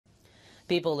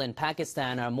People in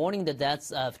Pakistan are mourning the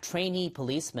deaths of trainee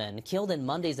policemen killed in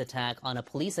Monday's attack on a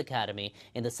police academy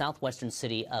in the southwestern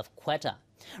city of Quetta.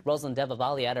 Rosalind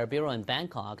Devavali at our bureau in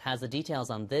Bangkok has the details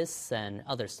on this and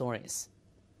other stories.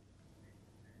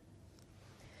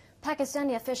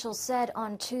 Pakistani officials said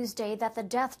on Tuesday that the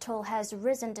death toll has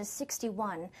risen to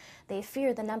 61. They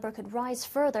fear the number could rise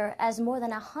further as more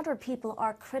than 100 people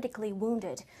are critically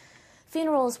wounded.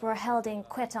 Funerals were held in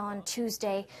Quetta on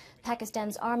Tuesday.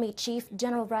 Pakistan's Army Chief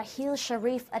General Raheel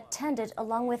Sharif attended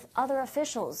along with other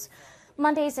officials.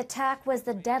 Monday's attack was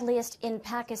the deadliest in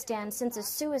Pakistan since a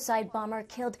suicide bomber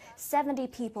killed 70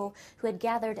 people who had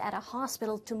gathered at a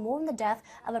hospital to mourn the death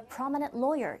of a prominent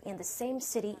lawyer in the same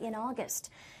city in August.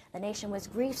 The nation was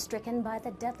grief-stricken by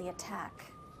the deadly attack.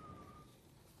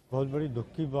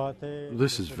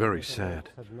 This is very sad.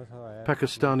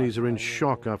 Pakistanis are in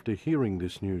shock after hearing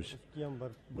this news.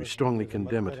 We strongly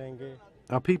condemn it.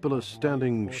 Our people are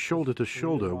standing shoulder to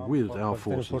shoulder with our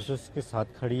forces.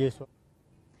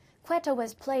 Quetta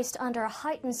was placed under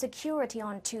heightened security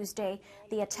on Tuesday.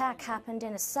 The attack happened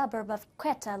in a suburb of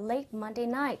Quetta late Monday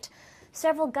night.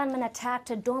 Several gunmen attacked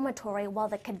a dormitory while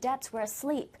the cadets were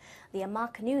asleep. The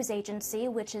Amaq news agency,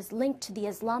 which is linked to the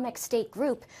Islamic State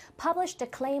group, published a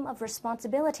claim of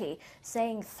responsibility,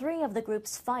 saying 3 of the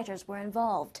group's fighters were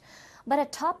involved. But a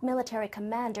top military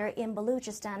commander in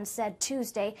Baluchistan said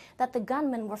Tuesday that the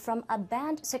gunmen were from a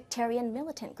banned sectarian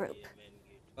militant group.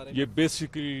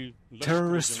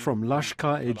 Terrorists from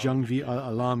Lashkar-e-Jangvi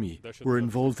al-Alami were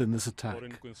involved in this attack.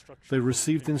 They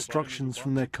received instructions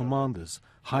from their commanders,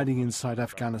 hiding inside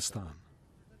Afghanistan.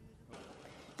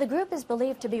 The group is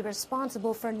believed to be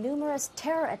responsible for numerous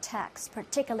terror attacks,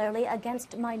 particularly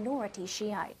against minority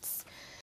Shiites.